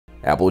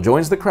Apple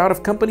joins the crowd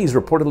of companies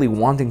reportedly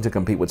wanting to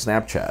compete with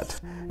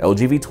Snapchat.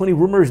 LG V20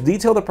 rumors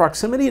detail the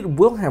proximity it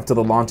will have to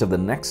the launch of the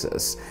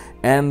Nexus.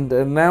 And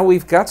now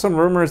we've got some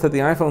rumors that the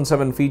iPhone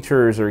 7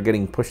 features are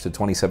getting pushed to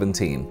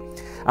 2017.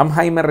 I'm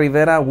Jaime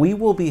Rivera. We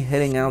will be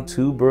heading out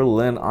to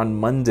Berlin on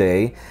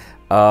Monday.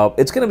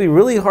 It's going to be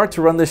really hard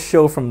to run this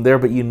show from there,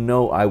 but you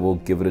know I will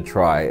give it a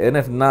try. And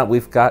if not,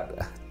 we've got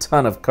a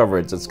ton of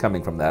coverage that's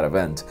coming from that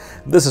event.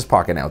 This is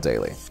Pocketnow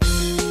Daily.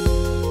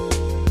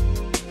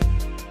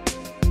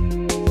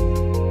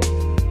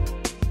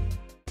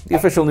 The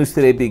official news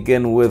today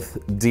begin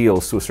with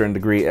deals to a certain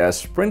degree as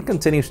Sprint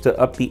continues to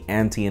up the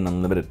ante in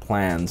unlimited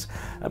plans.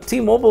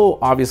 T-Mobile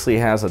obviously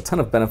has a ton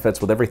of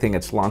benefits with everything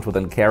it's launched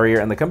within carrier,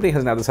 and the company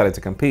has now decided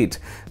to compete.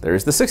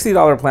 There's the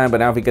 $60 plan, but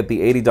now if you get the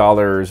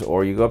 $80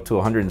 or you go up to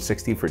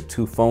 $160 for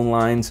 2 phone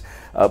lines,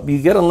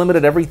 you get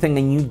unlimited everything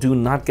and you do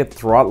not get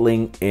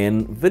throttling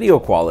in video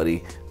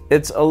quality.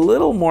 It's a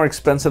little more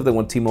expensive than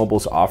what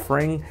T-Mobile's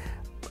offering.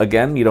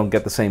 Again, you don't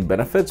get the same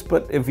benefits,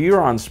 but if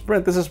you're on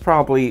Sprint, this is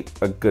probably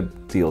a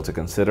good deal to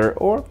consider,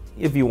 or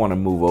if you want to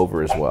move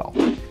over as well.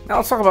 Now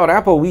let's talk about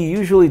Apple. We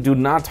usually do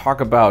not talk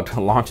about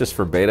launches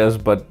for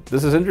betas, but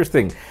this is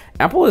interesting.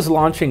 Apple is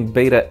launching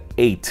beta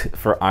 8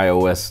 for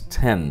iOS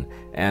 10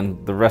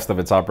 and the rest of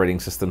its operating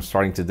systems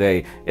starting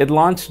today. It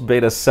launched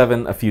beta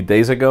 7 a few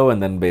days ago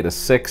and then beta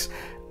 6.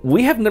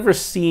 We have never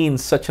seen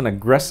such an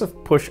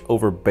aggressive push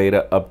over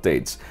beta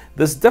updates.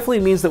 This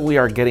definitely means that we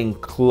are getting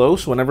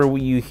close. Whenever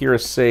you hear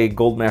us say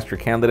Gold Master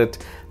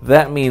candidate,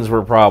 that means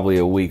we're probably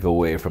a week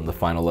away from the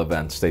final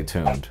event. Stay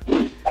tuned.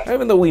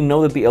 Even though we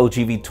know that the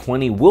LG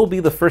V20 will be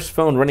the first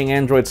phone running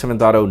Android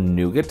 7.0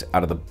 Nougat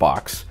out of the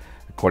box,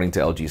 according to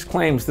LG's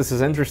claims, this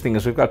is interesting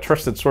as we've got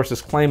trusted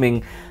sources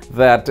claiming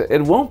that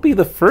it won't be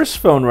the first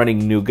phone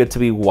running Nougat to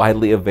be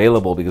widely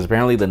available, because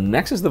apparently the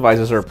Nexus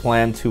devices are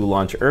planned to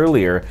launch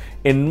earlier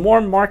in more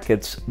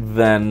markets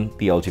than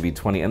the LG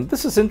V20. And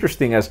this is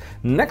interesting as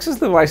Nexus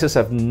devices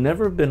have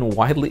never been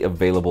widely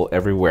available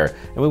everywhere.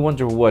 And we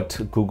wonder what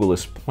Google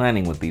is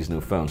planning with these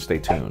new phones. Stay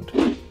tuned.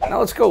 Now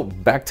let's go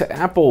back to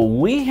Apple.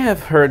 We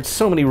have heard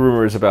so many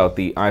rumors about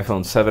the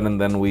iPhone 7,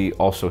 and then we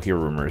also hear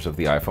rumors of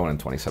the iPhone in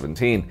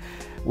 2017.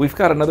 We've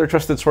got another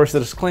trusted source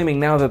that is claiming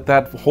now that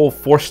that whole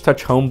Force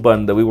Touch home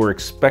button that we were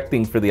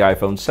expecting for the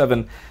iPhone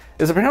 7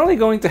 is apparently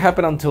going to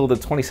happen until the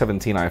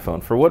 2017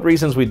 iPhone. For what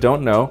reasons, we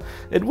don't know.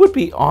 It would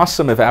be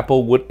awesome if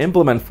Apple would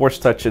implement Force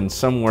Touch in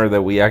somewhere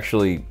that we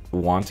actually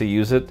want to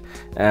use it,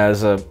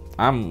 as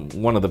I'm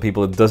one of the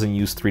people that doesn't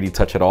use 3D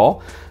Touch at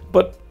all.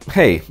 But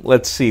hey,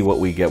 let's see what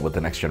we get with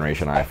the next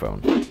generation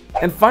iPhone.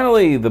 And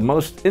finally, the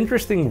most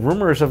interesting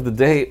rumors of the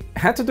day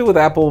had to do with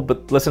Apple,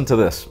 but listen to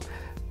this.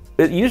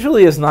 It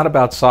usually is not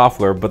about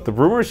software, but the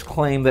rumors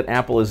claim that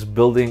Apple is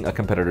building a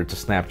competitor to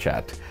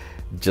Snapchat.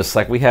 Just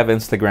like we have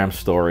Instagram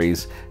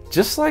stories,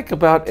 just like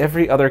about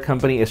every other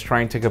company is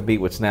trying to compete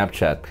with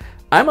Snapchat.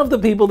 I'm of the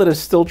people that is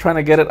still trying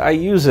to get it. I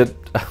use it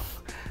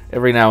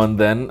every now and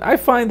then. I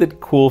find it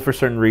cool for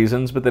certain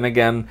reasons, but then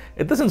again,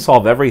 it doesn't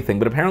solve everything.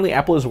 But apparently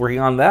Apple is working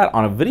on that,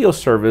 on a video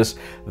service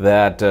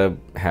that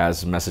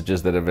has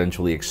messages that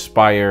eventually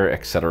expire,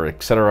 etc.,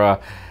 etc.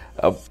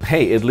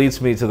 Hey, it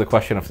leads me to the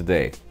question of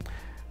today.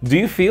 Do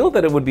you feel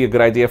that it would be a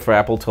good idea for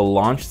Apple to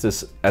launch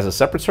this as a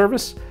separate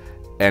service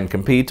and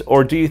compete,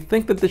 or do you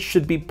think that this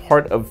should be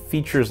part of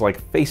features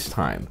like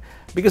FaceTime?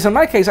 Because in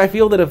my case, I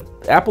feel that if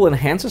Apple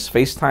enhances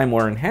FaceTime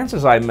or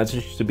enhances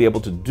iMessage to be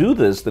able to do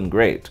this, then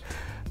great.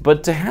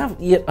 But to have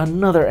yet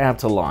another app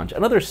to launch,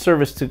 another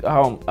service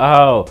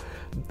to,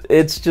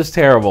 it's just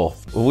terrible.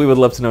 We would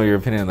love to know your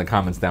opinion in the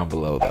comments down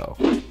below, though.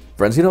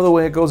 Friends, you know the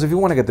way it goes. If you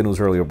want to get the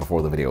news earlier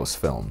before the video is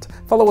filmed,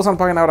 follow us on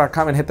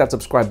Pocketnow.com and hit that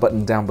subscribe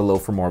button down below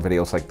for more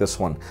videos like this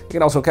one. You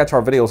can also catch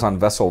our videos on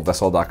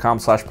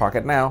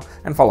vessel.com/pocketnow,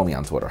 and follow me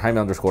on Twitter,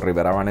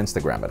 Jaime_Rivera, on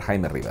Instagram at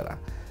Jaime Rivera.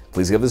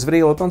 Please give this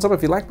video a thumbs up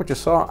if you liked what you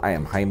saw. I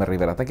am Jaime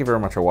Rivera. Thank you very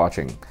much for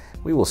watching.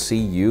 We will see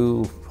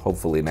you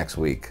hopefully next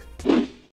week.